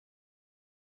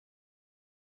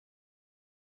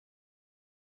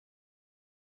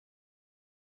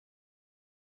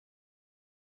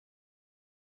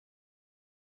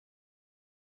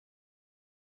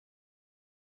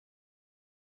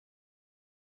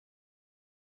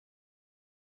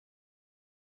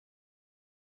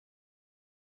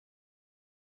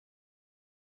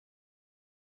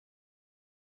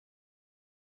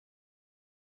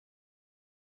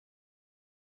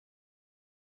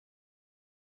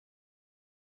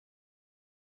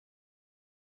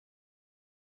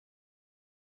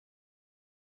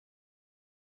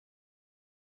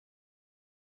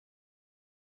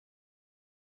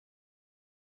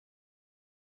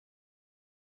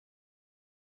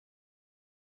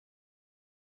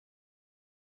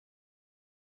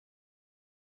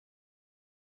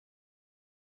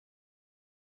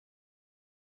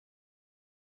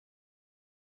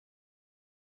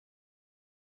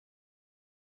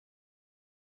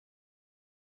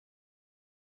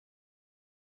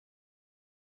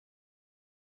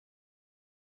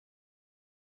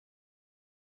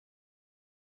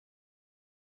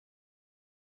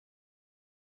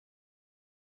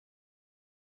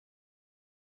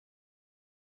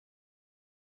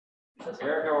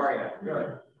Eric, how are you?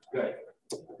 Good. Good.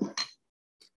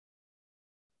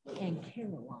 And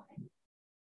Caroline.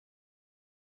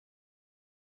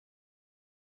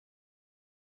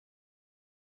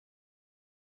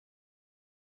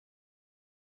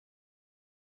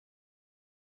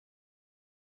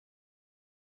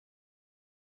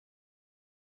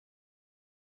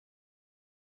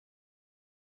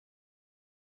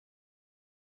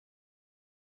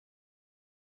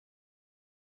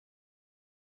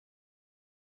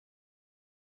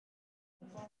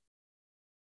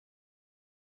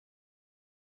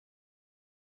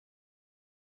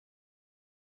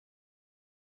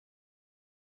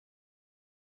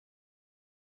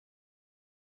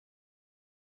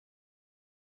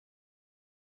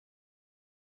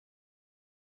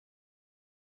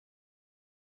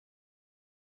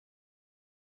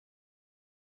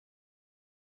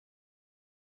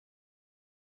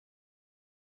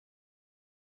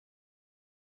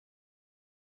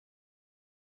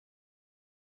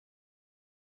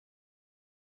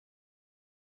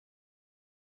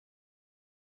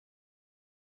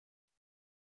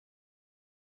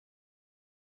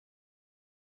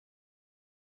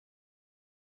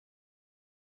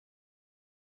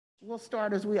 We'll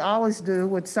start as we always do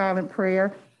with silent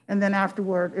prayer, and then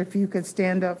afterward, if you could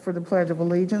stand up for the Pledge of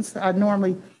Allegiance. I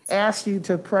normally ask you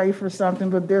to pray for something,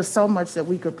 but there's so much that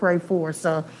we could pray for.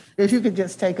 So if you could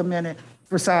just take a minute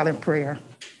for silent prayer.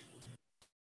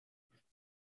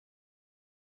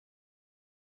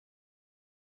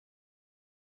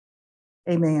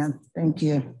 Amen. Thank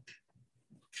you.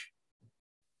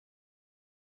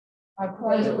 I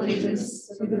pledge allegiance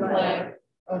to the flag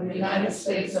of the United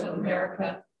States of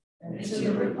America and to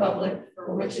the republic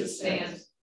for which it stands,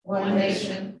 one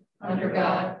nation, under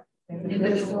God,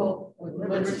 indivisible, with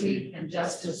liberty and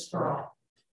justice for all.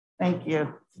 Thank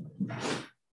you.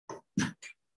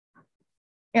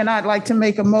 And I'd like to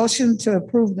make a motion to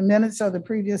approve the minutes of the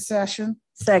previous session.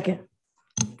 Second.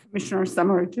 Commissioner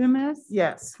Summer Dumas?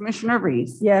 Yes. Commissioner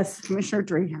Reese? Yes. Commissioner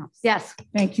Dreehouse? Yes.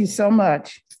 Thank you so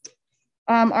much.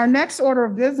 Our next order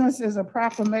of business is a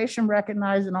proclamation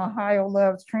recognizing Ohio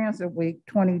Loves Transit Week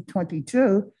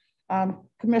 2022.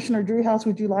 Commissioner Dreehouse,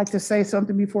 would you like to say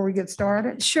something before we get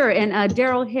started? Sure, and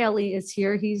Daryl Haley is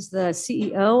here. He's the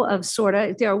CEO of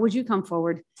SORTA. Daryl, would you come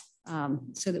forward so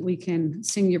that we can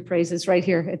sing your praises right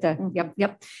here at the,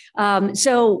 yep.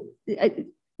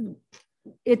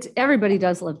 It's everybody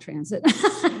does love transit.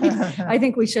 I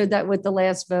think we showed that with the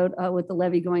last vote with the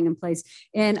levy going in place.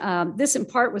 And this in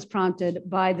part was prompted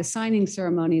by the signing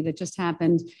ceremony that just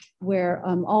happened where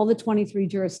all the 23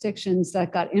 jurisdictions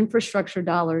that got infrastructure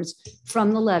dollars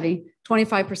from the levy,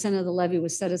 25% of the levy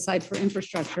was set aside for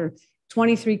infrastructure.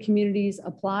 23 communities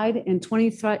applied and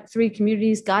 23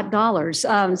 communities got dollars.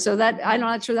 So that I'm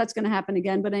not sure that's going to happen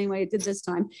again, but anyway, it did this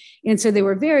time. And so they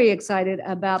were very excited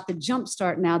about the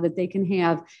jumpstart now that they can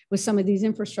have with some of these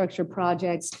infrastructure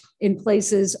projects in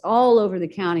places all over the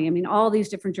county. I mean, all these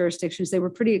different jurisdictions, they were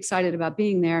pretty excited about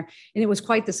being there, and it was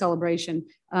quite the celebration.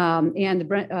 And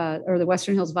the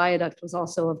Western Hills Viaduct was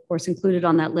also, of course, included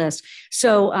on that list.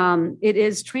 So it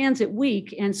is Transit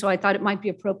Week, and so I thought it might be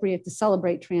appropriate to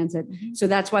celebrate transit. Mm-hmm. So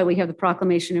that's why we have the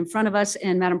proclamation in front of us.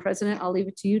 And Madam President, I'll leave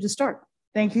it to you to start.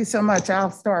 Thank you so much.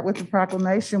 I'll start with the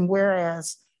proclamation.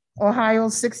 Whereas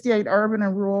Ohio's 68 urban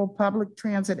and rural public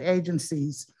transit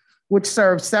agencies, which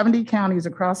serve 70 counties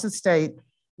across the state,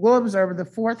 will observe the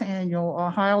 4th annual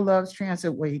Ohio Loves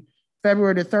Transit Week,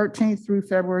 February the 13th through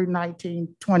February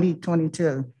 19,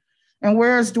 2022. And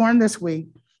whereas during this week,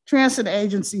 transit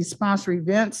agencies sponsor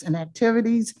events and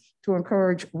activities to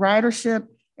encourage ridership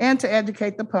and to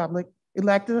educate the public,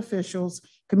 elected officials,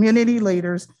 community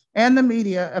leaders, and the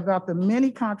media about the many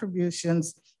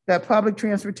contributions that public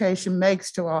transportation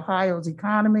makes to Ohio's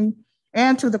economy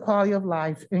and to the quality of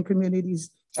life in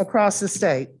communities across the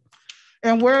state.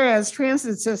 And whereas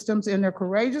transit systems and their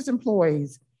courageous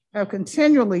employees have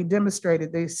continually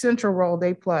demonstrated the essential role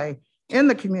they play in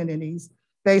the communities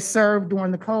they serve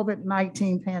during the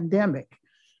COVID-19 pandemic.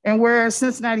 And whereas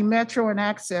Cincinnati Metro and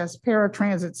Access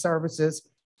paratransit services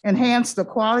enhance the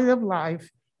quality of life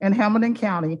in Hamilton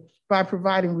County by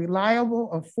providing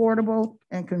reliable, affordable,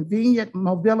 and convenient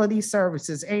mobility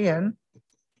services. And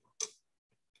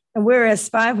whereas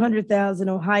 500,000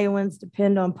 Ohioans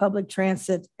depend on public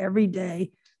transit every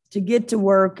day to get to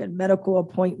work and medical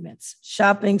appointments,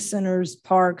 shopping centers,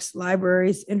 parks,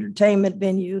 libraries, entertainment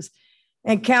venues,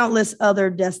 and countless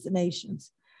other destinations.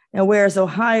 And whereas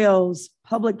Ohio's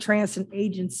public transit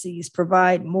agencies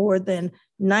provide more than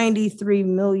 93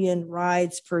 million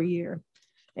rides per year,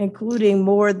 including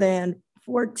more than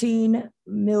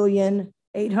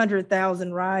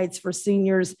 14,800,000 rides for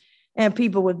seniors and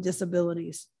people with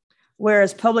disabilities.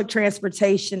 Whereas public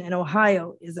transportation in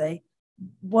Ohio is a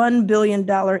 $1 billion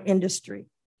industry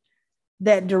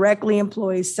that directly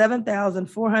employs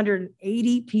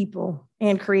 7,480 people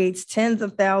and creates tens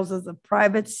of thousands of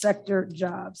private sector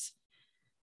jobs.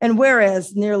 And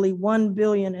whereas nearly $1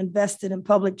 billion invested in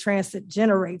public transit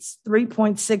generates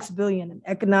 $3.6 billion in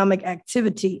economic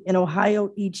activity in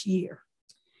Ohio each year.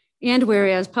 And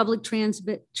whereas public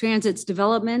transit's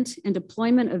development and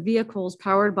deployment of vehicles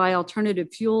powered by alternative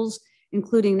fuels,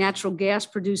 including natural gas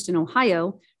produced in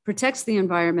Ohio, protects the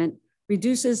environment,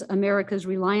 reduces America's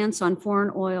reliance on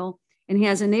foreign oil, and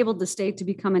has enabled the state to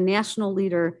become a national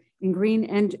leader in green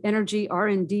energy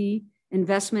R&D,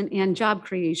 investment, and job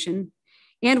creation.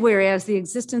 And whereas the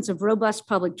existence of robust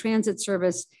public transit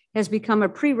service has become a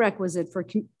prerequisite for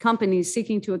companies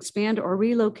seeking to expand or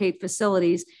relocate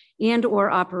facilities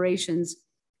and/or operations.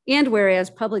 And whereas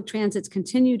public transit's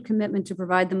continued commitment to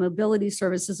provide the mobility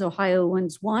services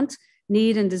Ohioans want,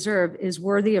 need, and deserve is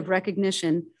worthy of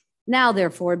recognition. Now,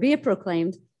 therefore, be it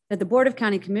proclaimed that the Board of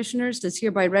County Commissioners does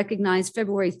hereby recognize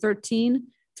February 13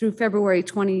 through February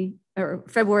 19,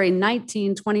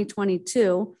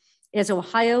 2022 as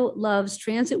Ohio Loves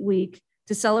Transit Week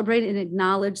to celebrate and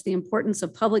acknowledge the importance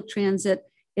of public transit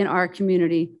in our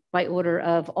community by order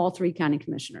of all three county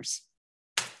commissioners.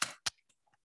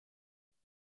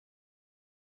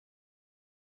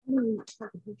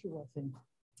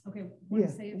 Okay, Yeah,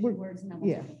 say a few words and then we'll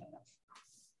yeah. take a photo.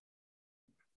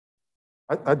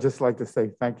 I'd just like to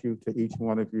say thank you to each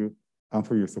one of you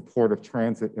for your support of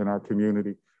transit in our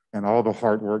community and all the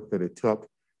hard work that it took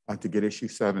to get issue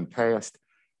 7 passed.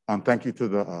 Thank you to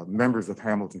the members of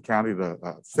Hamilton County, the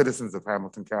citizens of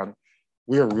Hamilton County.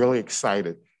 We are really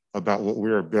excited about what we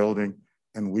are building,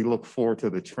 and we look forward to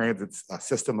the transit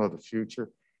system of the future.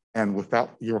 And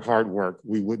without your hard work,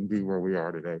 we wouldn't be where we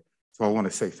are today. So I want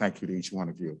to say thank you to each one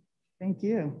of you. Thank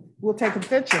you. We'll take a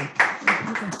picture.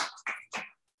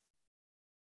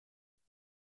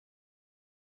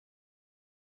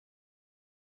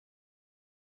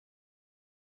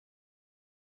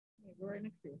 Right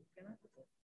next to you.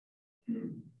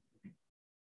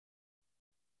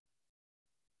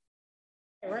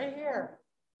 Right here.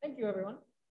 Thank you, everyone.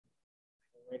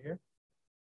 Right here.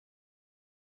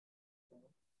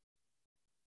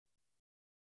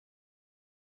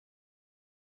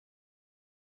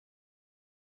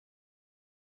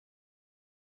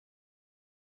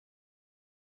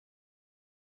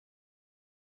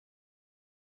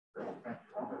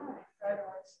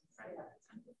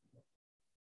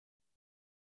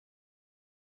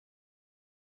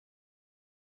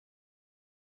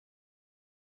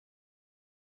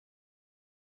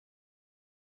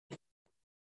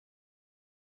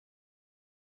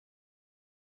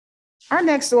 Our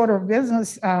next order of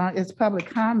business is public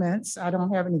comments. I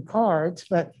don't have any cards,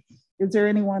 but is there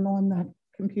anyone on the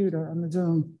computer, on the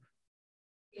Zoom?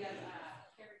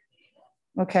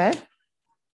 Okay.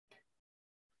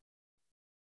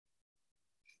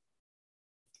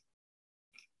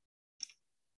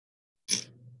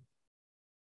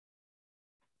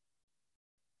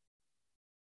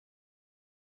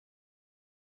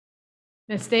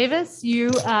 Ms. Davis,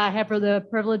 you have the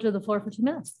privilege of the floor for 2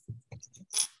 minutes.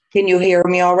 Can you hear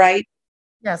me all right?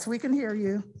 Yes, we can hear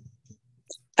you.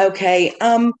 Okay.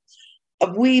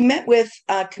 We met with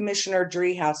Commissioner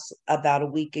Driehaus about a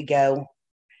week ago,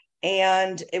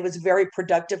 and it was a very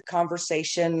productive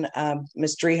conversation.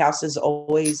 Ms. Driehaus is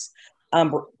always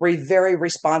very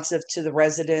responsive to the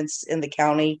residents in the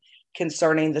county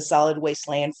concerning the solid waste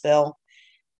landfill.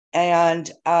 And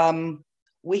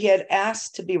we had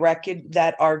asked to be reckoned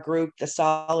that our group, the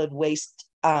Solid Waste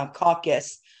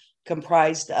Caucus,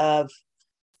 comprised of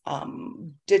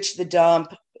Ditch the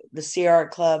Dump, the Sierra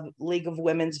Club, League of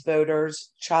Women's Voters,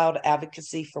 Child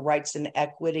Advocacy for Rights and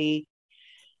Equity,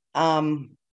 and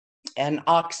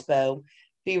Oxbow,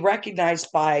 be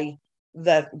recognized by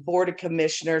the Board of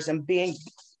Commissioners and be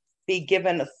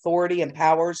given authority and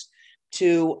powers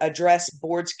to address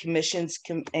boards, commissions,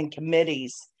 and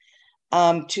committees,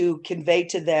 to convey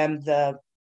to them the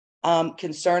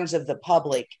concerns of the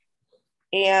public.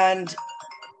 And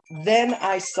then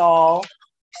I saw,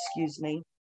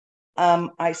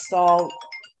 I saw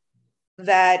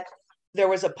that there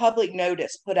was a public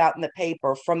notice put out in the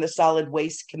paper from the Solid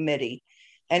Waste Committee.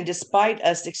 And despite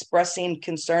us expressing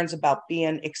concerns about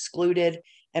being excluded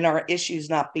and our issues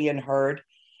not being heard,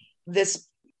 this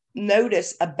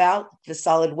notice about the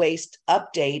solid waste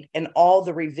update and all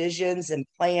the revisions and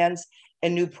plans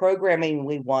and new programming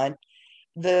we want,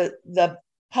 the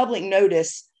public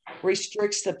notice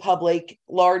restricts the public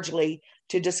largely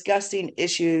to discussing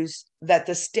issues that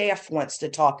the staff wants to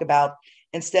talk about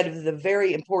instead of the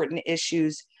very important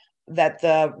issues that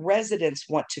the residents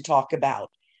want to talk about.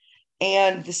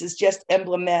 And this is just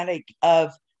emblematic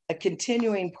of a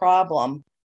continuing problem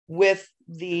with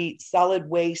the solid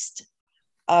waste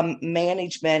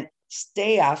management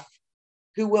staff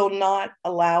who will not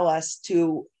allow us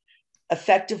to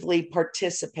effectively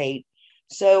participate.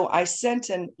 So I sent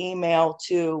an email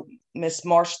to Ms.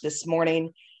 Marsh this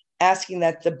morning asking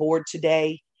that the board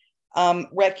today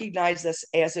recognize us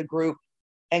as a group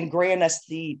and grant us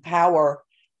the power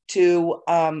to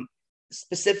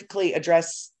specifically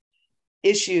address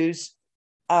issues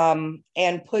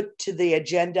and put to the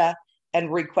agenda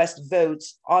and request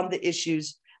votes on the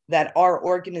issues that our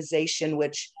organization,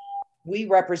 which we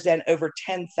represent over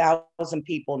 10,000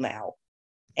 people now,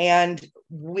 and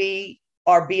we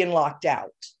are being locked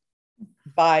out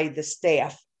by the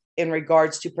staff in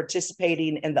regards to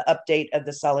participating in the update of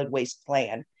the solid waste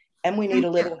plan. And we need a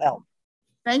little help.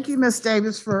 Thank you, Ms.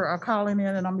 Davis, for calling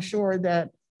in. And I'm sure that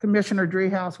Commissioner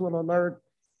Driehaus will alert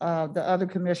the other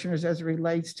commissioners as it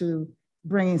relates to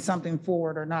bringing something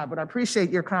forward or not. But I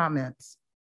appreciate your comments.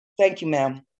 Thank you,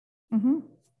 ma'am.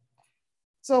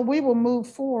 So we will move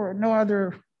forward. No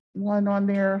other one on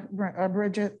there,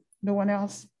 Bridget? No one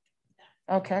else?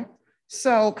 Okay.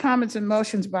 So comments and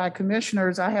motions by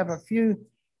commissioners. I have a few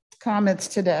comments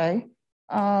today.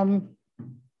 And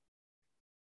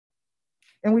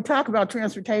we talk about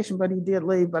transportation, but he did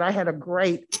leave, but I had a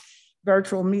great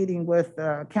virtual meeting with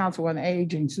Council on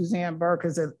Aging, Suzanne Burke,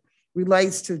 as it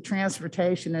relates to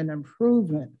transportation and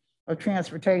improvement of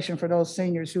transportation for those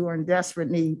seniors who are in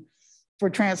desperate need for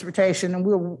transportation. And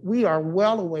we are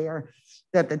well aware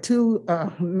that the two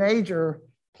major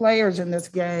players in this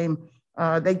game,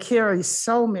 they carry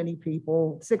so many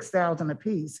people, 6,000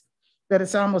 apiece, that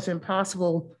it's almost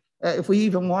impossible if we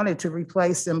even wanted to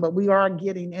replace them, but we are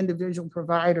getting individual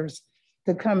providers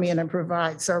to come in and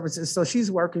provide services. So she's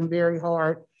working very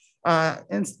hard,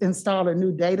 install a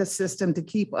new data system to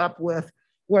keep up with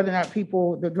whether or not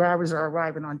the drivers are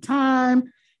arriving on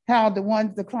time, how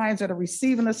the clients that are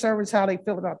receiving the service, how they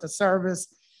feel about the service.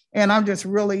 And I'm just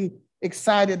really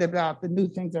excited about the new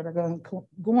things that are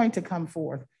going to come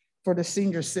forth for the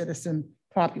senior citizen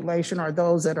population or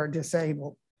those that are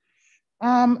disabled.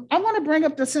 I want to bring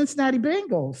up the Cincinnati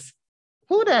Bengals.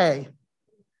 Who they?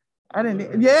 I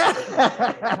didn't, yeah.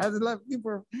 I love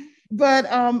people. But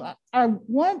I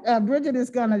want, Bridget is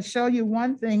going to show you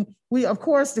one thing. We, of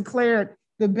course, declared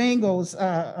the Bengals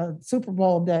Super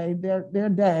Bowl day, their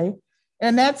day.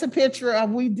 And that's a picture of,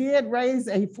 we did raise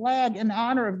a flag in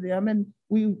honor of them, and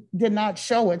we did not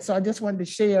show it. So I just wanted to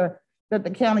share that the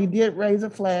county did raise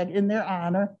a flag in their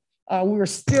honor. We're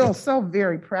still so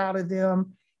very proud of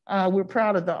them. We're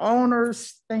proud of the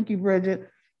owners. Thank you, Bridget.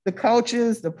 The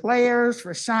coaches, the players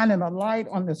for shining a light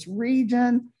on this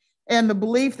region, and the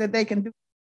belief that they can do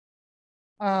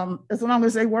as long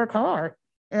as they work hard.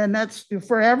 And that's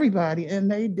for everybody.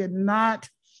 And they did not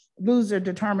lose their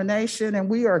determination. And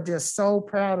we are just so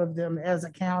proud of them as a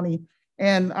county.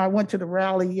 And I went to the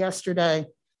rally yesterday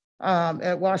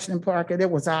at Washington Park, and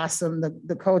it was awesome.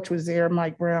 The coach was there,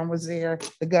 Mike Brown was there,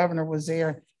 the governor was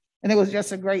there. And it was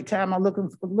just a great time. I'm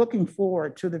looking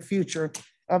forward to the future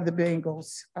of the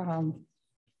Bengals.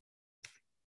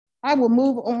 I will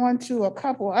move on to a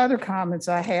couple other comments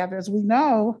I have. As we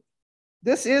know,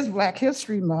 this is Black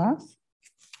History Month.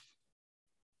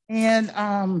 And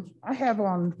I have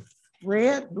on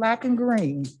red, black, and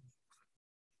green.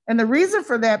 And the reason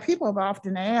for that, people have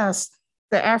often asked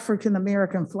the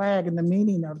African-American flag and the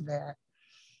meaning of that.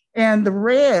 And the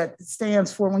red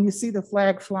stands for, when you see the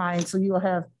flag flying, so you'll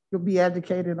be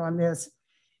educated on this.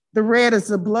 The red is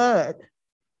the blood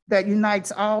that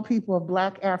unites all people of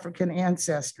Black African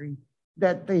ancestry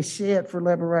that they shed for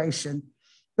liberation.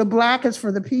 The black is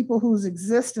for the people whose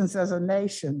existence as a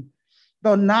nation,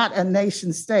 though not a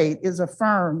nation state, is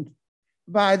affirmed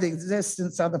by the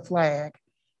existence of the flag.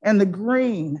 And the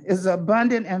green is the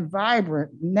abundant and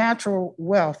vibrant natural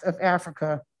wealth of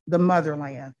Africa, the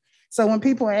motherland. So when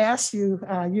people ask you,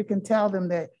 you can tell them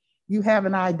that you have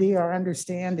an idea or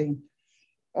understanding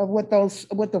of what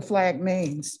the flag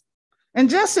means. And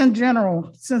just in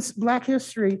general, since Black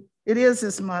History, it is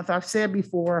this month, I've said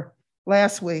before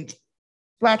last week,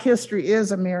 Black history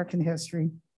is American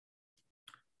history.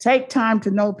 Take time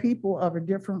to know people of a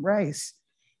different race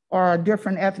or a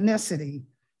different ethnicity.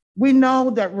 We know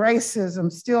that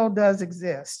racism still does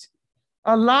exist.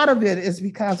 A lot of it is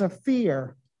because of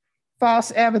fear,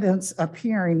 false evidence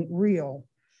appearing real.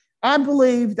 I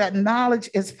believe that knowledge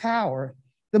is power.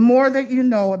 The more that you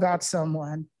know about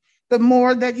someone, the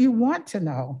more that you want to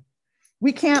know.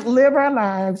 We can't live our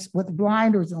lives with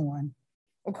blinders on.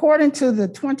 According to the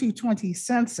 2020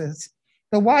 census,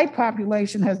 the white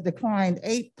population has declined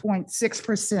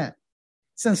 8.6%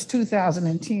 since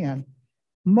 2010.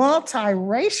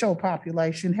 Multiracial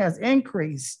population has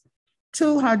increased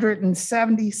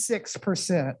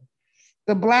 276%.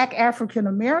 The Black African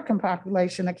American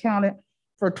population accounted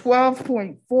for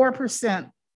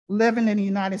 12.4% living in the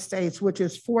United States, which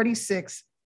is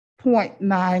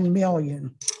 46.9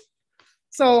 million.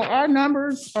 So our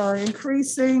numbers are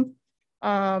increasing.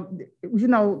 I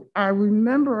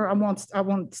remember, I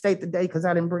won't state the date because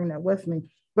I didn't bring that with me,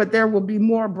 but there will be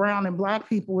more brown and Black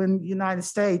people in the United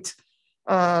States.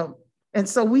 And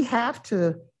so we have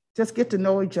to just get to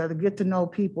know each other, get to know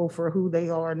people for who they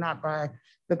are, not by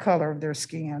the color of their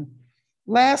skin.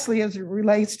 Lastly, as it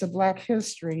relates to Black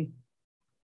history,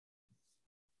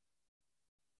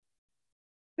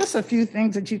 just a few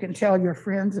things that you can tell your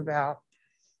friends about.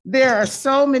 There are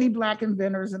so many Black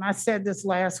inventors, and I said this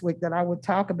last week that I would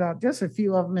talk about just a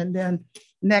few of them, and then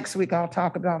next week I'll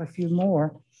talk about a few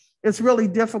more. It's really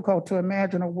difficult to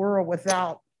imagine a world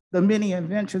without the many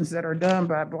inventions that are done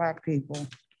by Black people.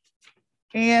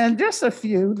 And just a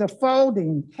few, the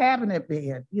folding cabinet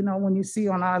bed, when you see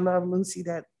on I Love Lucy,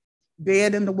 that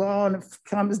bed in the wall and it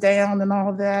comes down and all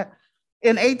of that.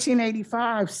 In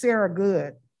 1885, Sarah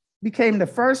Good became the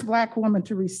first Black woman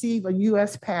to receive a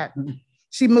US patent.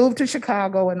 She moved to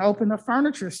Chicago and opened a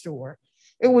furniture store.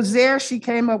 It was there she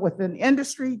came up with an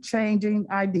industry-changing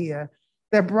idea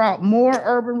that brought more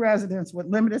urban residents with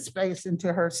limited space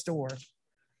into her store.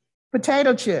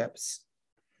 Potato chips.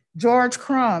 George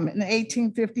Crumb in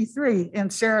 1853 in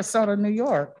Sarasota, New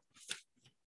York.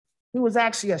 He was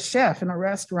actually a chef in a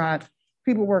restaurant.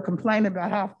 People were complaining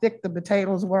about how thick the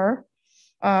potatoes were.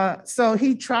 So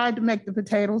he tried to make the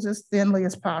potatoes as thinly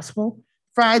as possible,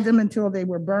 fried them until they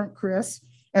were burnt crisp,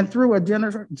 and threw a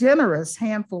generous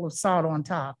handful of salt on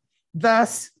top.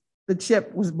 Thus, the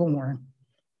chip was born.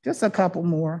 Just a couple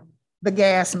more. The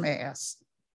gas mask.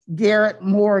 Garrett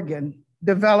Morgan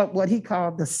developed what he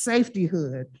called the safety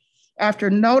hood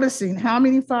after noticing how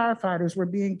many firefighters were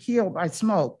being killed by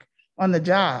smoke on the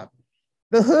job.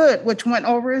 The hood, which went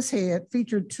over his head,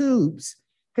 featured tubes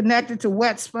connected to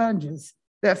wet sponges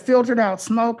that filtered out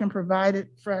smoke and provided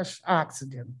fresh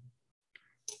oxygen.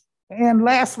 And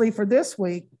lastly, for this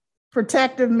week,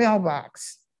 protective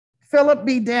mailbox. Philip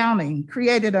B. Downing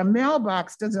created a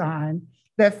mailbox design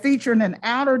that featured an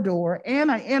outer door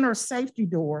and an inner safety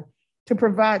door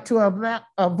to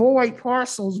avoid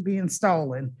parcels being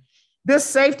stolen. This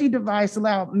safety device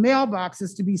allowed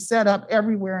mailboxes to be set up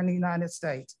everywhere in the United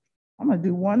States. I'm gonna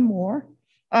do one more.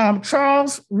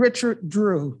 Charles Richard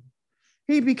Drew.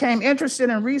 He became interested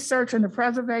in researching the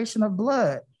preservation of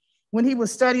blood when he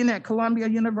was studying at Columbia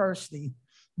University.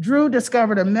 Drew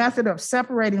discovered a method of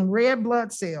separating red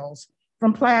blood cells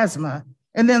from plasma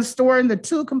and then storing the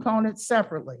two components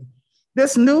separately.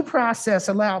 This new process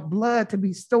allowed blood to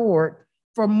be stored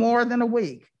for more than a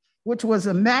week, which was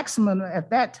a maximum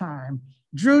at that time.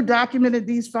 Drew documented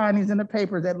these findings in a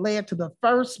paper that led to the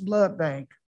first blood bank.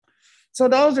 So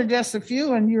those are just a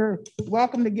few, and you're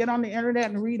welcome to get on the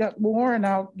internet and read up more, and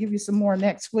I'll give you some more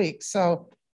next week. So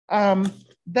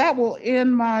that will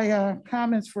end my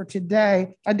comments for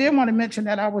today. I did want to mention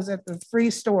that I was at the Free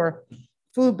Store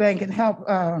Food Bank and helped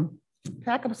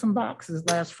pack up some boxes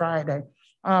last Friday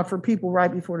for people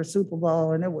right before the Super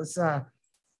Bowl, and it was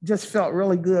just felt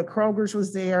really good. Kroger's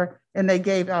was there, and they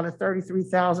gave out a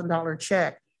 $33,000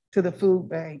 check to the food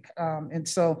bank. And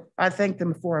so I thank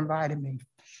them for inviting me.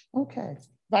 Okay,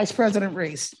 Vice President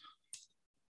Reese.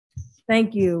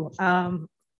 Thank you. And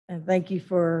thank you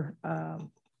for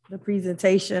the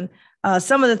presentation.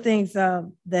 Some of the things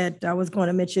that I was going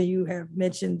to mention, you have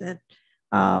mentioned that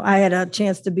I had a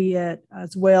chance to be at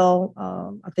as well.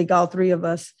 I think all three of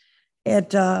us at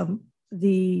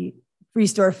the Free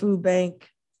Store Food Bank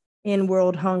in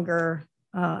World Hunger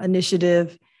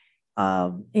Initiative.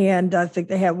 And I think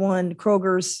they had one,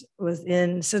 Kroger's was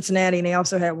in Cincinnati, and they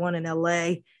also had one in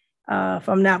LA. If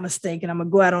I'm not mistaken, I'm gonna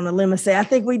go out on a limb and say, I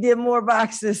think we did more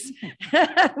boxes.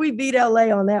 We beat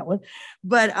LA on that one.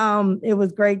 But it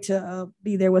was great to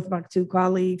be there with my two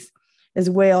colleagues as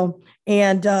well.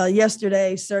 And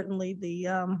yesterday, certainly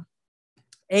the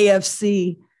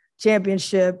AFC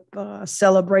championship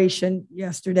celebration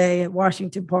yesterday at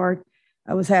Washington Park.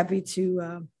 I was happy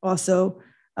to also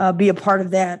be a part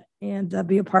of that and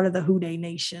be a part of the Who Dey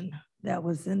Nation that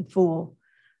was in full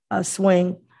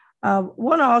swing.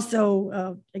 Want to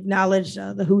also acknowledge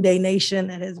the Who Dey Nation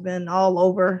that has been all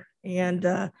over and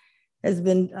has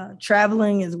been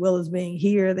traveling as well as being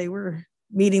here. They were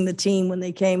meeting the team when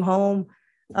they came home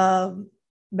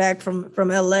back from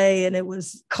LA, and it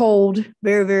was cold,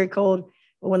 very, very cold.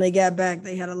 But when they got back,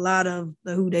 they had a lot of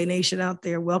the Who Dey Nation out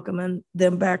there welcoming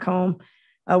them back home.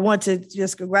 I want to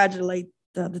just congratulate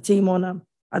the team on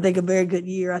I think, a very good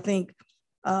year. I think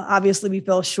obviously we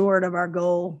fell short of our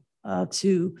goal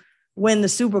to win the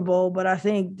Super Bowl, but I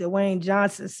think Dwayne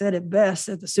Johnson said it best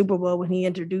at the Super Bowl when he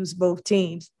introduced both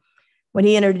teams. When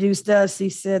he introduced us, he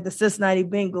said the Cincinnati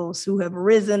Bengals, who have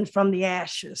risen from the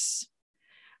ashes.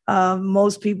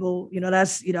 Most people,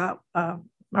 that's,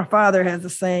 my father has a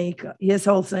saying, his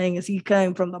whole saying is he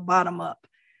came from the bottom up,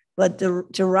 but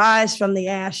to rise from the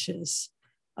ashes,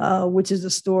 which is the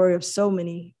story of so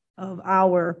many of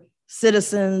our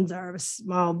citizens, our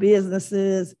small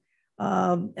businesses,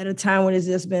 at a time when it's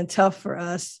just been tough for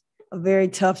us, a very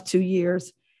tough 2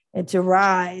 years, and to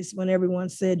rise when everyone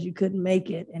said you couldn't make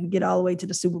it and get all the way to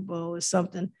the Super Bowl is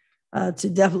something to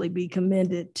definitely be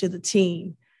commended to the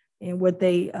team and what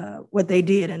they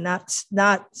did, and not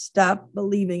stop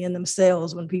believing in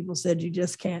themselves when people said you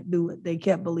just can't do it. They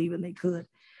kept believing they could.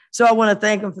 So I want to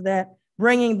thank them for that.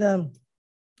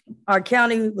 Our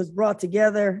county was brought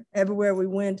together everywhere we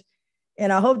went,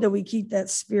 and I hope that we keep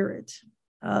that spirit.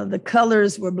 The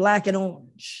colors were black and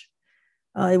orange.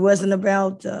 It wasn't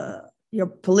about your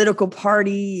political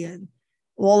party and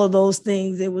all of those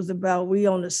things. It was about we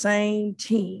on the same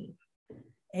team.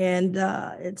 And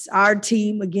it's our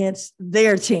team against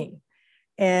their team.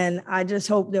 And I just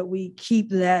hope that we keep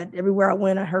that. Everywhere I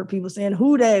went, I heard people saying,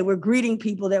 Who Dey? We're greeting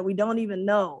people that we don't even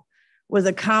know with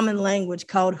a common language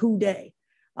called Who Dey.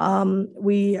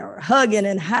 We are hugging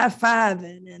and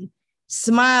high-fiving and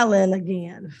smiling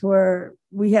again, for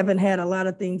we haven't had a lot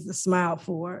of things to smile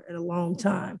for in a long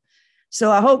time.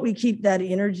 So I hope we keep that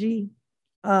energy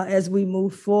as we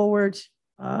move forward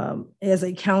as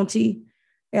a county.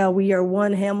 We are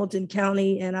one Hamilton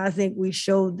County, and I think we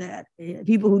showed that.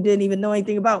 People who didn't even know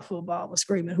anything about football were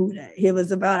screaming Who Dey. It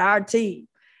was about our team.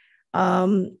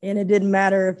 And it didn't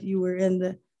matter if you were in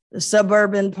the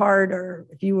suburban part or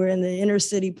if you were in the inner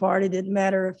city part. It didn't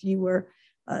matter if you were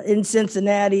in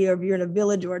Cincinnati or if you're in a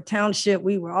village or a township.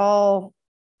 We were all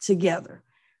together.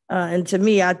 And to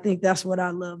me, I think that's what I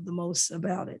love the most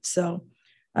about it. So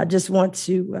I just want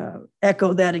to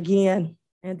echo that again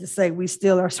and to say we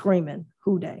still are screaming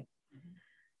Who Dey.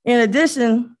 In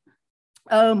addition,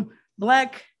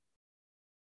 Black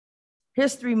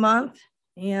History Month,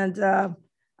 and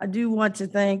I do want to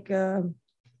thank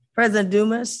President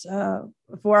Dumas.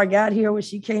 Before I got here, when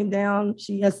she came down,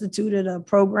 she instituted a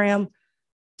program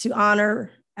to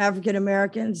honor African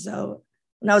Americans. So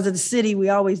when I was at the city, we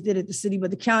always did it at the city,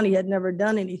 but the county had never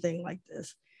done anything like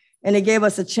this. And it gave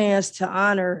us a chance to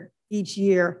honor each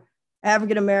year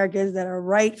African Americans that are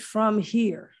right from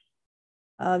here.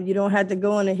 You don't have to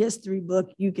go in a history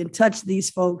book. You can touch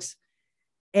these folks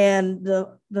and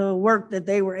the work that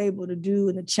they were able to do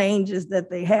and the changes that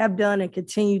they have done and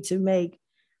continue to make.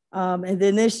 And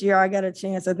then this year I got a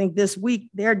chance, I think this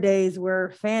week, their days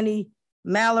were Fannie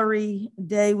Mallory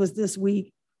Day was this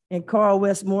week and Carl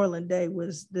Westmoreland Day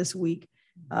was this week.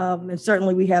 And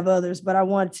certainly we have others, but I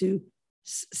want to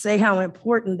say how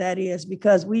important that is,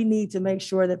 because we need to make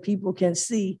sure that people can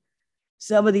see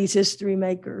some of these history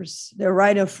makers. They're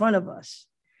right in front of us.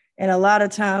 And a lot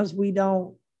of times we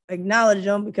don't acknowledge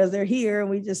them because they're here and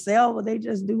we just say, oh, well, they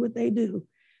just do what they do.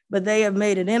 But they have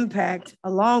made an impact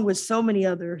along with so many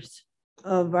others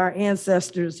of our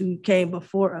ancestors who came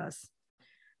before us.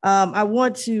 I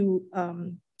want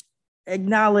to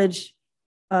acknowledge,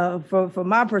 from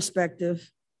my perspective,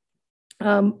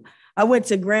 I went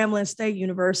to Grambling State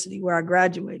University where I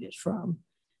graduated from.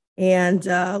 And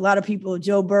a lot of people,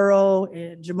 Joe Burrow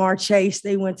and Jamar Chase,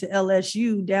 they went to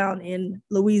LSU down in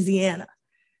Louisiana.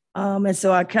 And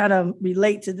so I kind of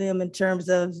relate to them in terms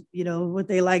of, what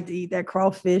they like to eat, that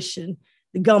crawfish and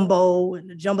the gumbo and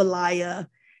the jambalaya.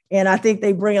 And I think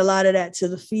they bring a lot of that to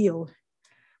the field.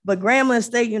 But Grambling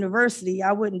State University,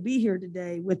 I wouldn't be here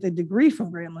today with a degree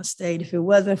from Grambling State if it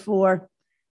wasn't for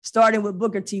starting with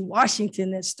Booker T. Washington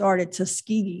that started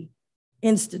Tuskegee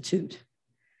Institute.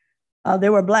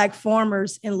 There were Black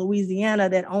farmers in Louisiana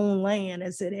that owned land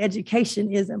and said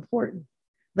education is important,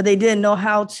 but they didn't know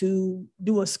how to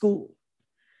do a school.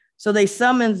 So they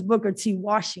summoned Booker T.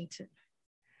 Washington.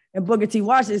 And Booker T.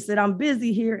 Washington said, I'm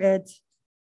busy here at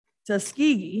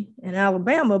Tuskegee in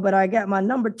Alabama, but I got my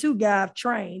number 2 guy I've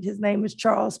trained. His name is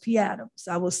Charles P. Adams.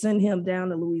 I will send him down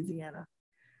to Louisiana.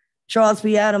 Charles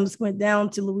P. Adams went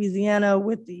down to Louisiana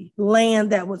with the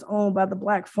land that was owned by the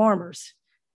Black farmers.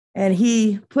 And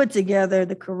he put together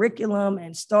the curriculum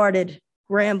and started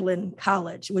Grambling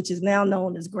College, which is now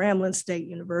known as Grambling State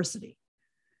University.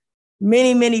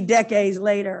 Many, many decades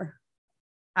later,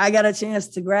 I got a chance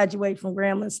to graduate from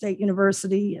Grambling State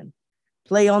University, and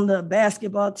play on the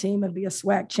basketball team and be a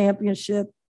SWAC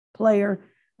championship player.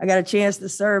 I got a chance to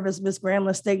serve as Miss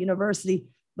Grambling State University,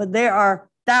 but there are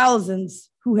thousands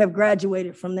who have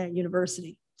graduated from that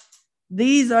university.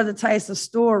 These are the types of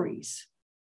stories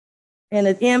and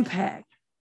an impact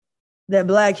that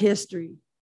Black history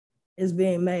is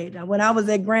being made. Now, when I was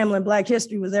at Grambling, Black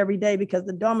history was every day because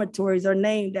the dormitories are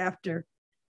named after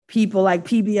people like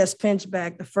PBS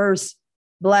Pinchback, the first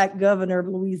Black governor of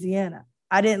Louisiana.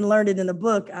 I didn't learn it in a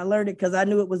book. I learned it because I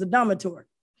knew it was a dormitory.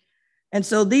 And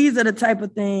so these are the type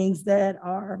of things that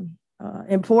are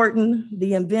important,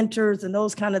 the inventors and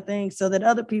those kind of things, so that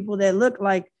other people that look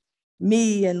like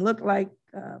me and look like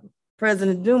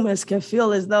President Dumas can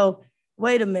feel as though,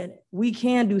 wait a minute, we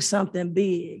can do something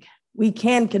big. We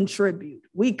can contribute.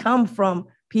 We come from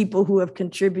people who have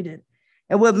contributed.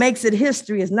 And what makes it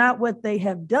history is not what they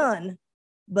have done,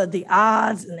 but the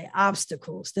odds and the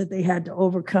obstacles that they had to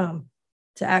overcome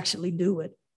to actually do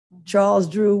it. Charles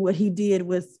Drew, what he did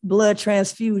with blood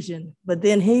transfusion, but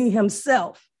then he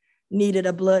himself needed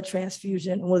a blood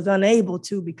transfusion and was unable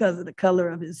to because of the color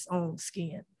of his own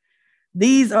skin.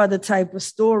 These are the type of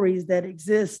stories that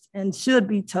exist and should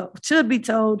be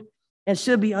told and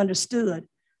should be understood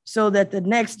so that the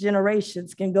next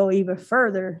generations can go even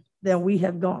further than we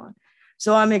have gone.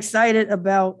 So I'm excited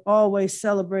about always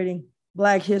celebrating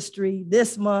Black history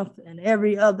this month and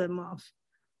every other month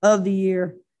of the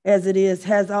year, as it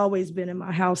has always been in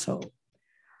my household.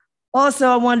 Also,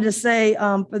 I wanted to say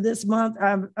for this month,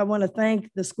 I want to thank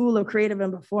the School of Creative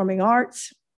and Performing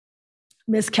Arts,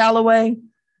 Ms. Calloway,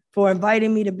 for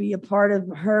inviting me to be a part of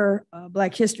her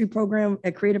Black History program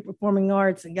at Creative Performing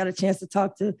Arts and got a chance to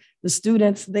talk to the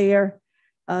students there.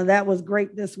 That was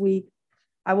great this week.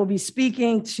 I will be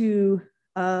speaking to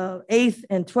 8th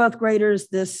and 12th graders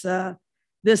this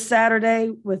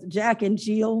Saturday with Jack and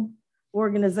Jill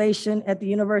organization at the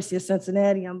University of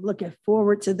Cincinnati. I'm looking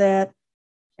forward to that.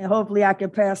 And hopefully I can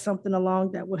pass something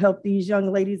along that will help these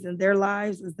young ladies in their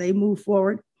lives as they move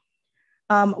forward.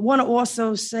 I want to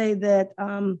also say that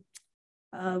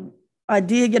I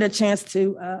did get a chance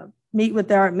to meet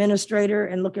with our administrator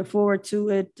and looking forward to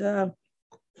it, to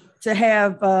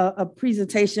have a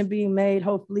presentation being made,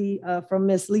 hopefully from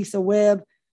Ms. Lisa Webb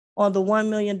on the $1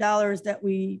 million that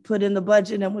we put in the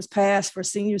budget and was passed for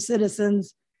senior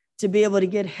citizens to be able to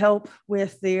get help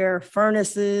with their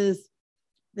furnaces,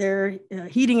 their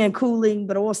heating and cooling,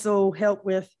 but also help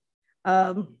with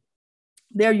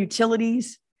their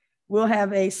utilities. We'll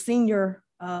have a senior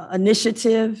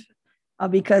initiative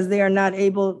because they were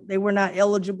not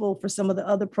eligible for some of the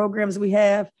other programs we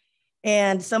have.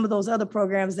 And some of those other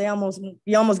programs,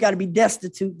 you almost got to be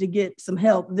destitute to get some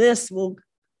help. This will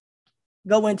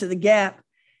go into the gap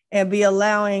and be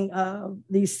allowing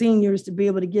these seniors to be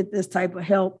able to get this type of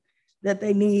help that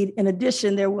they need. In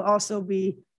addition, there will also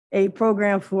be a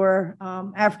program for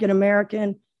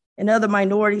African-American and other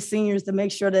minority seniors to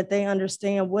make sure that they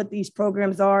understand what these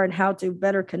programs are and how to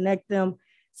better connect them.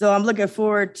 So I'm looking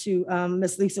forward to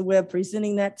Ms. Lisa Webb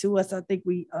presenting that to us. I think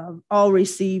we all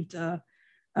received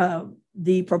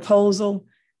the proposal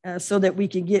so that we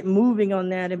can get moving on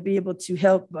that and be able to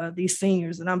help these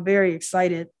seniors. And I'm very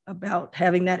excited about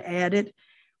having that added.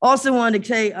 Also wanted to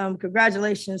say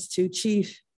congratulations to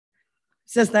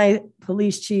Cincinnati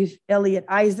Police Chief Elliot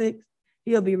Isaac.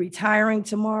 He'll be retiring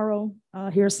tomorrow.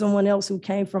 Here's someone else who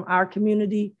came from our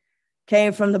community,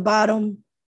 came from the bottom,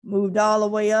 moved all the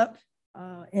way up,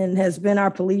 and has been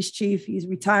our police chief. He's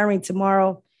retiring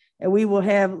tomorrow. And we will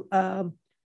have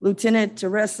Lieutenant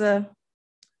Teresa,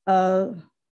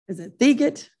 is it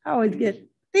Thigett? I always get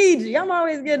Thigi. I'm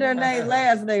always getting her name,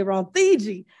 last name wrong.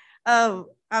 Thigi. I've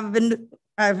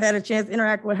had a chance to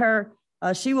interact with her.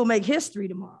 She will make history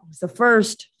tomorrow. It's the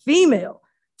first female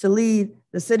to lead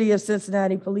the City of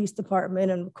Cincinnati Police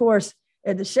Department. And of course,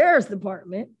 at the Sheriff's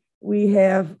Department, we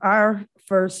have our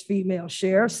first female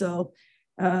sheriff. So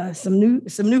some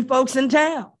new folks in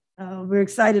town. We're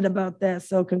excited about that.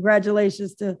 So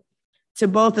congratulations to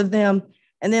both of them.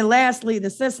 And then lastly, the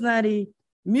Cincinnati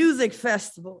Music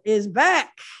Festival is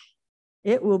back.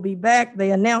 It will be back.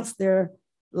 They announced their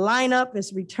lineup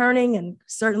is returning, and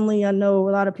certainly I know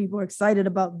a lot of people are excited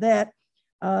about that.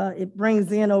 It brings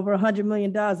in over $100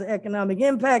 million of economic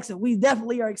impact, so we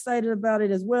definitely are excited about it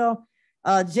as well.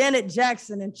 Janet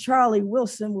Jackson and Charlie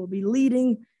Wilson will be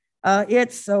leading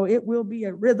it, so it will be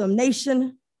a Rhythm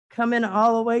Nation coming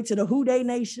all the way to the Houday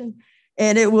Nation,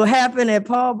 and it will happen at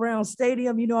Paul Brown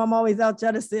Stadium. You know, I'm always out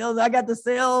trying to sell. I got to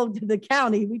sell to the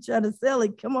county. We try to sell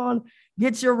it. Come on,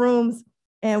 get your rooms.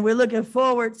 And we're looking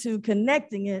forward to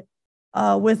connecting it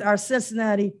with our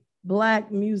Cincinnati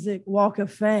Black Music Walk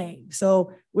of Fame.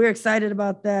 So we're excited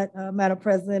about that, Madam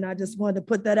President. I just wanted to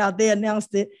put that out. They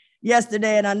announced it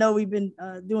yesterday, and I know we've been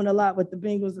doing a lot with the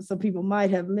Bengals, and some people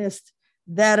might have missed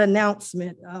that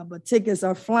announcement, but tickets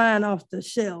are flying off the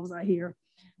shelves, I hear,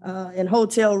 and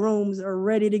hotel rooms are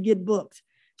ready to get booked.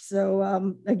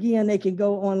 So again, they can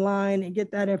go online and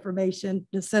get that information.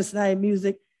 The Cincinnati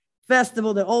Music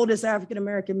Festival, the oldest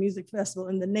African-American music festival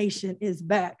in the nation, is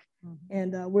back,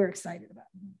 and we're excited about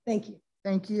it. Thank you.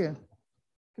 Thank you.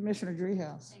 Commissioner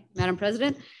Dreehouse. Madam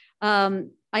President, I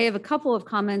have a couple of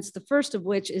comments, the first of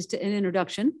which is an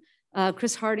introduction.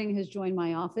 Chris Harding has joined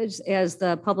my office as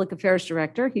the Public Affairs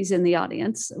Director. He's in the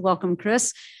audience. Welcome,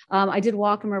 Chris. I did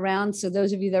walk him around, so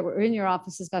those of you that were in your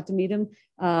offices got to meet him,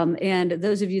 and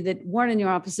those of you that weren't in your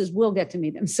offices will get to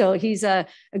meet him. So he's a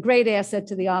great asset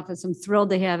to the office. I'm thrilled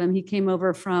to have him. He came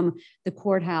over from the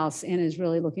courthouse and is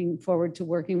really looking forward to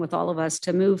working with all of us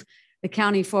to move the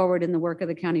county forward and the work of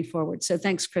the county forward. So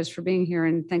thanks, Chris, for being here,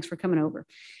 and thanks for coming over.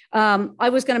 I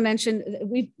was going to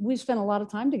mention, we've spent a lot of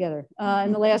time together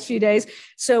in the last few days.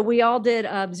 So we all did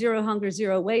Zero Hunger,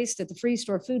 Zero Waste at the Free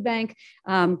Store Food Bank.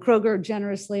 Kroger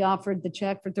generously offered the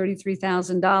check for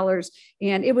 $33,000.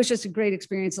 And it was just a great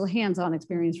experience, a hands-on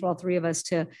experience for all three of us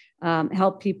to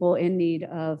help people in need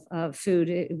of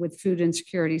food with food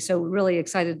insecurity. So we're really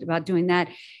excited about doing that.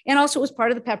 And also it was part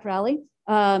of the pep rally.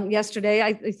 Yesterday,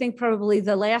 I think probably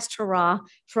the last hurrah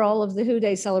for all of the Who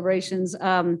Day celebrations.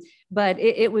 But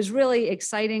it was really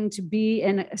exciting to be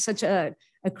in such a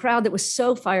crowd that was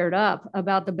so fired up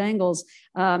about the Bengals.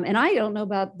 And I don't know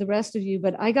about the rest of you,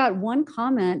 but I got one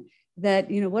comment that,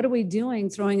 what are we doing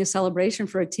throwing a celebration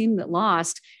for a team that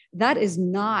lost? That is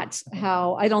not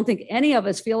how I don't think any of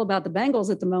us feel about the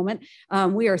Bengals at the moment.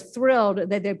 We are thrilled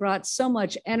that they brought so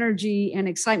much energy and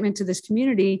excitement to this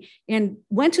community and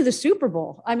went to the Super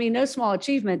Bowl. I mean, no small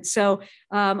achievement. So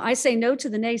I say no to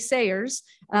the naysayers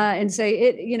and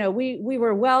say we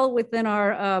were well within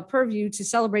our purview to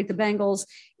celebrate the Bengals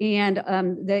and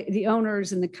the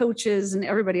owners and the coaches and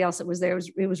everybody else that was there.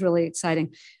 It was really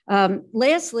exciting.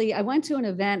 Lastly, I went to an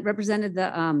event, represented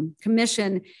the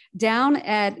commission down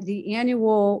at the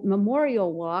annual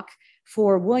memorial walk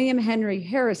for William Henry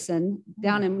Harrison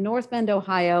down in North Bend,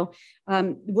 Ohio.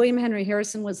 William Henry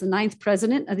Harrison was the 9th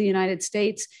president of the United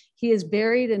States. He is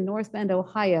buried in North Bend,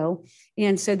 Ohio.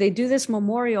 And so they do this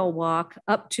memorial walk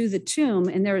up to the tomb,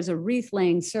 and there is a wreath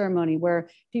laying ceremony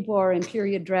where people are in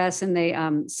period dress and they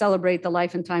celebrate the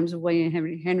life and times of William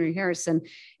Henry Harrison.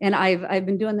 And I've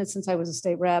been doing this since I was a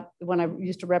state rep when I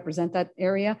used to represent that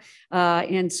area.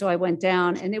 And so I went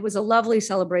down, and it was a lovely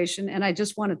celebration. And I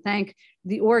just want to thank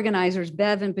the organizers,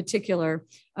 Bev in particular,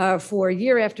 for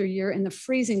year after year in the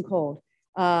freezing cold,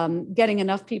 getting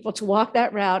enough people to walk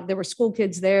that route. There were school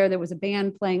kids there. There was a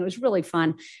band playing. It was really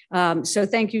fun. So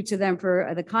thank you to them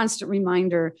for the constant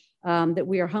reminder that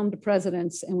we are home to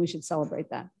presidents and we should celebrate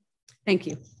that. Thank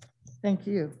you. Thank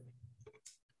you.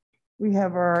 We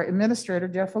have our administrator,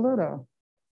 Jeff Aludo.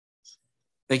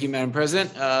 Thank you, Madam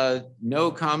President.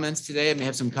 No comments today. I may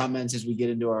have some comments as we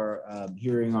get into our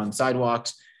hearing on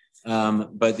sidewalks.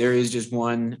 But there is just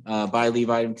one by leave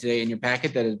item today in your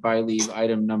packet. That is by leave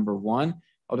item number 1.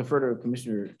 I'll defer to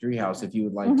Commissioner Dreehouse if you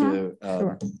would like to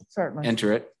Sure. Certainly.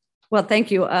 enter it. Well,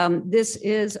 thank you. This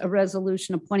is a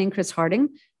resolution appointing Chris Harding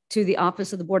to the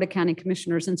office of the Board of County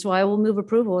Commissioners. And so I will move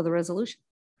approval of the resolution.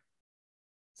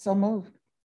 So moved.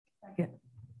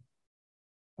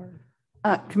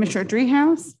 Commissioner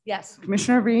Dreehouse, Yes.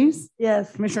 Commissioner Reese,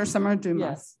 Yes. Commissioner Summer Dumas.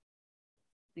 Yes.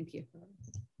 Thank you.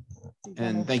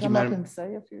 And thank you, Come up Madam. and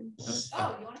say a few.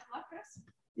 Oh, you want to come up, Chris?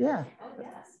 Yeah. Oh,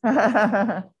 yes.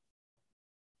 Yeah.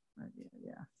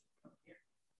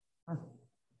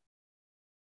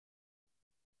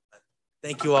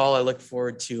 Thank you all. I look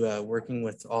forward to working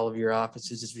with all of your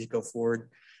offices as we go forward.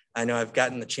 I know I've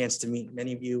gotten the chance to meet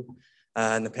many of you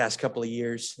in the past couple of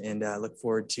years, and I look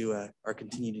forward to our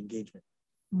continued engagement.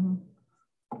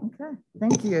 Okay,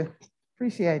 thank you.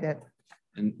 Appreciate it.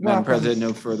 And Madam President,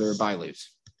 no further by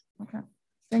leaves. Okay,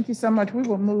 thank you so much. We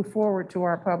will move forward to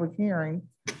our public hearing.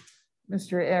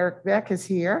 Mr. Eric Beck is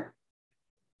here.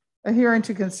 A hearing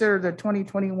to consider the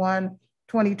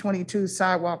 2021-2022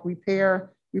 sidewalk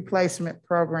repair replacement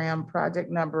program, project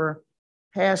number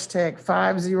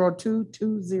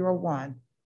 #502201.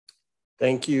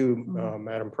 Thank you,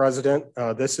 Madam President.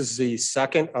 This is the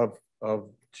second of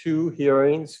 2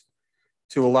 hearings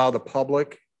to allow the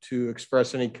public to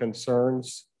express any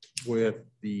concerns with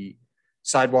the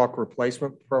sidewalk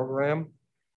replacement program.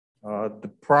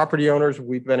 The property owners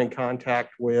we've been in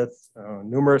contact with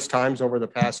numerous times over the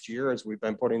past year as we've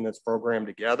been putting this program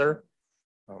together.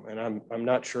 And I'm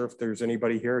not sure if there's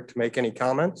anybody here to make any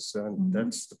comments, and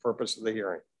that's the purpose of the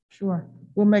hearing. Sure.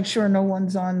 We'll make sure no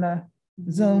one's on the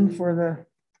Zoom for the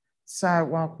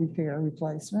sidewalk repair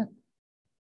replacement.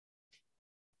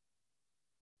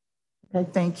 Okay,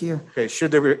 thank you. Okay,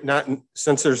 should there be not,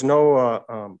 since there's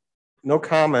no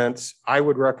comments, I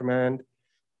would recommend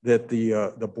that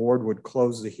the board would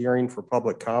close the hearing for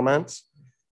public comments.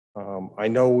 I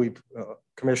know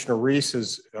Commissioner Reese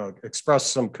has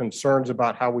expressed some concerns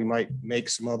about how we might make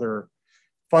some other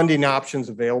funding options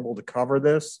available to cover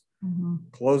this.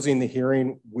 Closing the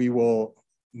hearing, we will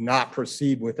not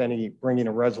proceed with bringing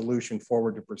a resolution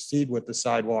forward to proceed with the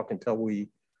sidewalk until we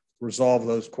resolve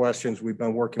those questions. We've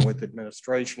been working with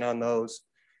administration on those.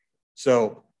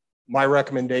 So my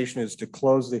recommendation is to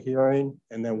close the hearing,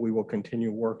 and then we will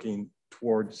continue working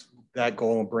towards that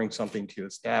goal and bring something to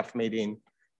a staff meeting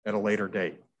at a later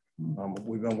date.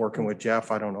 We've been working with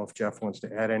Jeff. I don't know if Jeff wants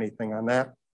to add anything on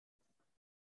that.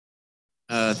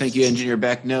 Thank you, Engineer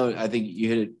Beck. No, I think you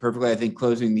hit it perfectly. I think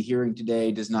closing the hearing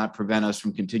today does not prevent us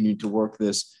from continuing to work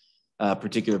this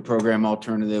particular program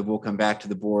alternative. We'll come back to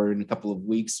the board in a couple of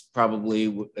weeks, probably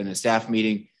in a staff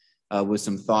meeting with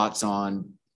some thoughts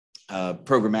on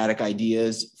programmatic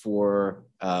ideas for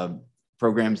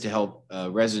programs to help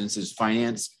residences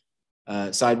finance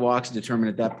sidewalks, determine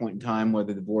at that point in time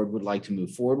whether the board would like to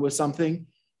move forward with something.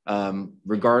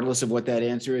 Regardless of what that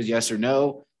answer is, yes or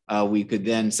no, we could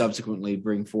then subsequently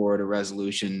bring forward a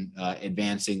resolution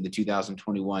advancing the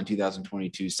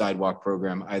 2021-2022 sidewalk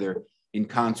program, either in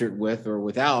concert with or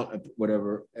without,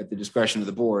 whatever, at the discretion of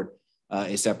the board,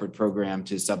 a separate program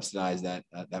to subsidize that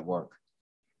work.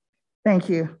 Thank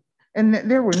you. And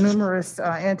there were numerous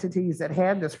entities that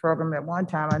had this program at one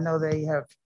time. I know they have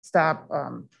stopped,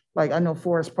 like I know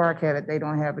Forest Park had it, they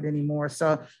don't have it anymore.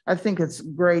 So I think it's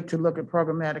great to look at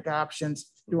programmatic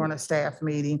options during a staff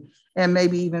meeting, and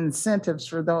maybe even incentives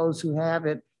for those who have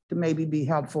it to maybe be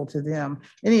helpful to them.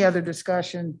 Any other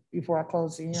discussion before I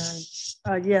close the hearing?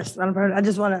 Yes, Madam President, I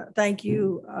just want to thank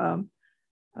you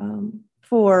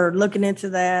for looking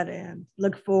into that and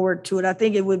look forward to it. I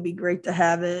think it would be great to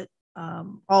have it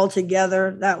all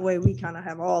together. That way we kind of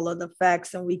have all of the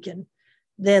facts and we can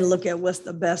then look at what's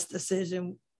the best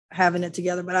decision having it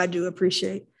together. But I do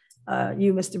appreciate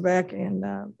you, Mr. Beck, and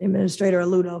Administrator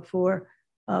Aludo for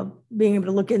being able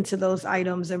to look into those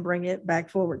items and bring it back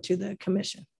forward to the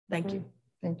commission. Thank you.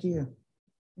 Thank you.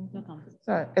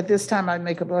 So at this time, I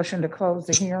make a motion to close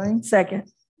the hearing.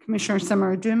 Second. Commissioner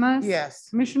Summer Dumas. Yes.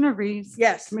 Commissioner Reese.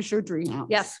 Yes. Commissioner Dreehouse.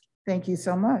 Yes. Thank you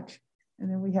so much. And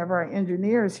then we have our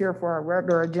engineers here for our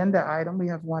regular agenda item. We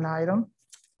have one item.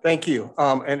 Thank you.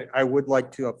 And I would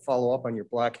like to follow up on your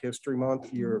Black History Month.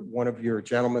 One of your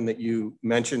gentlemen that you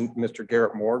mentioned, Mr.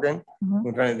 Garrett Morgan, who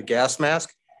invented the gas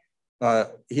mask.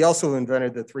 He also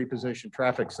invented the 3-position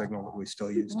traffic signal that we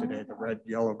still use today, the red,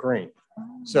 yellow, green.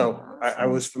 So I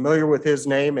was familiar with his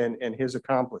name and his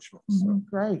accomplishments. So.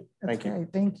 Great. Thank you.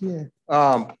 Thank you.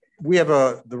 We have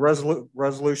the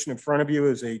resolution in front of you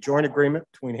is a joint agreement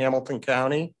between Hamilton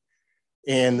County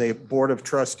and the Board of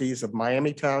Trustees of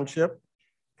Miami Township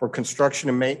for construction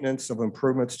and maintenance of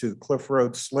improvements to the Cliff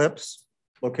Road slips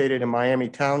located in Miami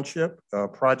Township,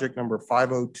 project number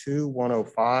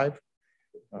 502105.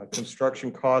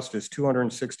 Construction cost is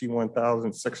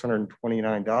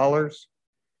 $261,629.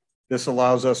 This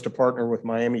allows us to partner with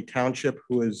Miami Township,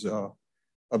 who is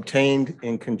obtained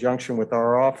in conjunction with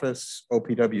our office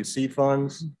OPWC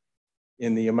funds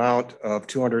in the amount of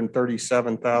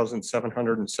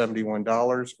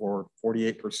 $237,771, or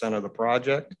 48% of the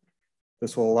project.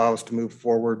 This will allow us to move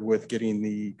forward with getting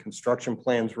the construction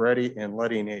plans ready and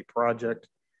letting a project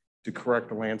to correct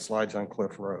the landslides on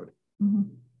Cliff Road.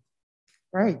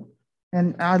 Right.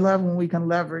 And I love when we can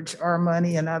leverage our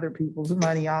money and other people's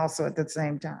money also at the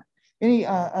same time. Any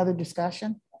other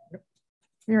discussion?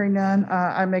 Hearing none,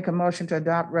 I make a motion to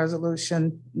adopt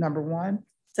resolution number 1.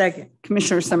 Second.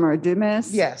 Commissioner Summer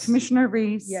Dumas. Yes. Commissioner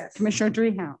Reese. Yes. Commissioner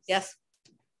Dreehouse. Yes.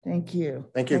 Thank you.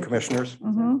 Thank you, commissioners.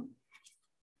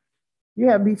 You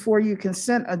have before you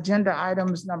consent agenda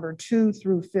items number 2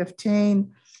 through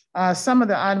 15. Some of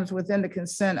the items within the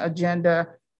consent agenda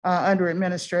under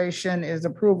administration is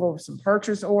approval of some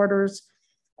purchase orders,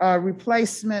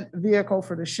 replacement vehicle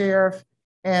for the sheriff,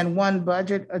 and 1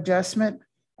 budget adjustment.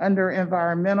 Under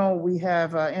environmental, we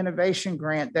have an innovation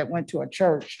grant that went to a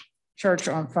Church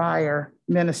on Fire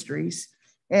Ministries.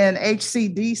 And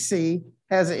HCDC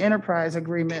has an enterprise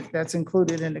agreement that's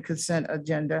included in the consent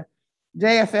agenda.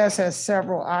 JFS has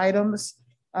several items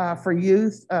for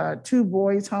youth, 2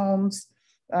 boys' homes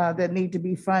that need to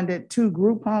be funded, 2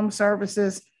 group home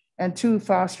services, and 2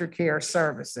 foster care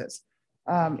services.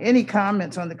 Any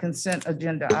comments on the consent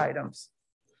agenda items?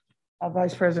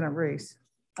 Vice President Reese.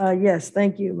 Yes,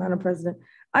 thank you, Madam President.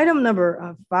 Item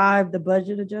number 5, the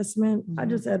budget adjustment. I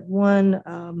just had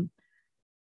one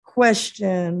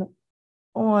question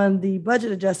on the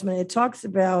budget adjustment. It talks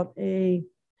about a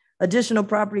additional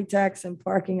property tax and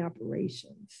parking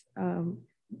operations.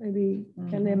 Maybe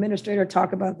can the administrator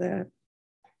talk about that?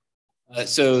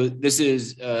 So this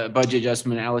is a budget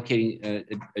adjustment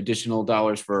allocating additional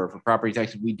dollars for property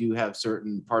taxes. We do have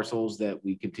certain parcels that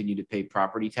we continue to pay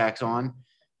property tax on.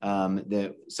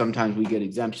 That sometimes we get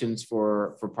exemptions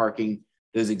for parking.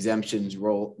 Those exemptions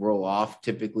roll off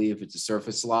typically if it's a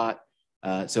surface lot.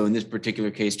 So in this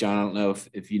particular case, John, I don't know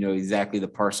if you know exactly the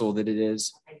parcel that it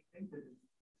is.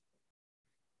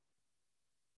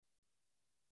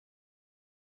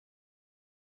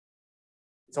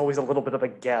 It's always a little bit of a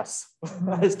guess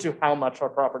as to how much our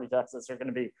property taxes are going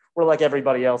to be. We're like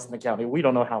everybody else in the county. We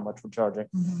don't know how much we're charging.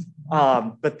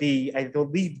 But I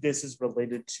believe this is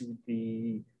related to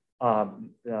the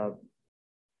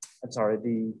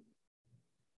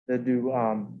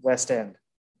new West End,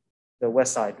 the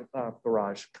West Side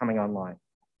garage coming online.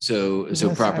 So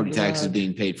property taxes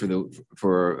being paid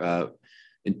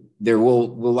there will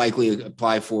likely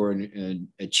apply for and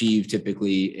achieve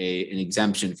typically an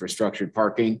exemption for structured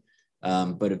parking.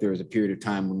 But if there is a period of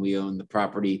time when we own the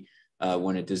property,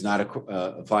 when it does not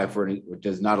apply for or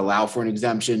does not allow for an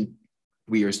exemption,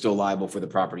 we are still liable for the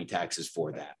property taxes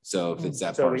for that. So if it's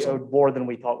that so parcel. we owed more than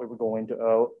we thought we were going to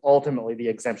owe. Ultimately, the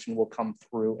exemption will come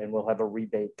through and we'll have a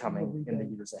rebate coming in the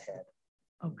years ahead.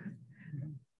 Okay.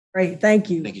 Great.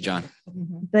 Thank you. Thank you, John.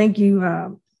 Thank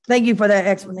you. Thank you for that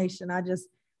explanation. I just,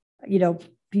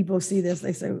 people see this,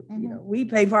 they say, we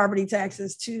pay property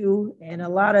taxes too. And a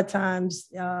lot of times,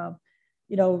 even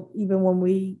when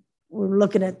we were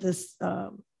looking at this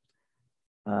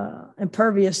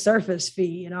impervious surface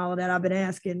fee and all of that, I've been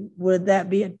asking,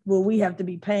 will we have to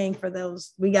be paying for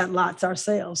those? We got lots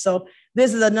ourselves. So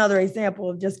this is another example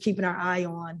of just keeping our eye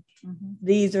on.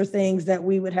 These are things that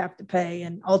we would have to pay.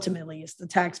 And ultimately it's the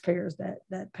taxpayers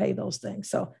that pay those things.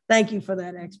 So thank you for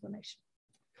that explanation.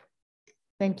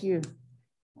 Thank you.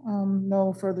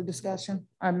 No further discussion.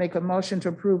 I make a motion to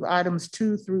approve items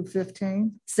 2 through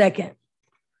 15. Second.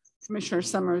 Commissioner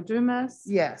Summer Dumas.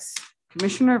 Yes.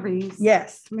 Commissioner Reese.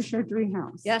 Yes. Commissioner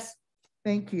Dreehouse. Yes.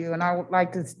 Thank you. And I would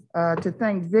like to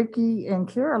thank Vicki and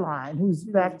Caroline, who's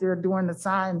back there doing the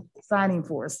signing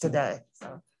for us today.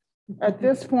 So at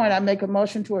this point, I make a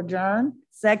motion to adjourn.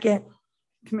 Second.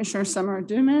 Commissioner Summer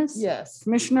Dumas. Yes.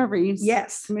 Commissioner Reese.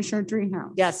 Yes. Commissioner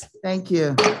Dreehouse. Yes. Thank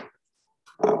you.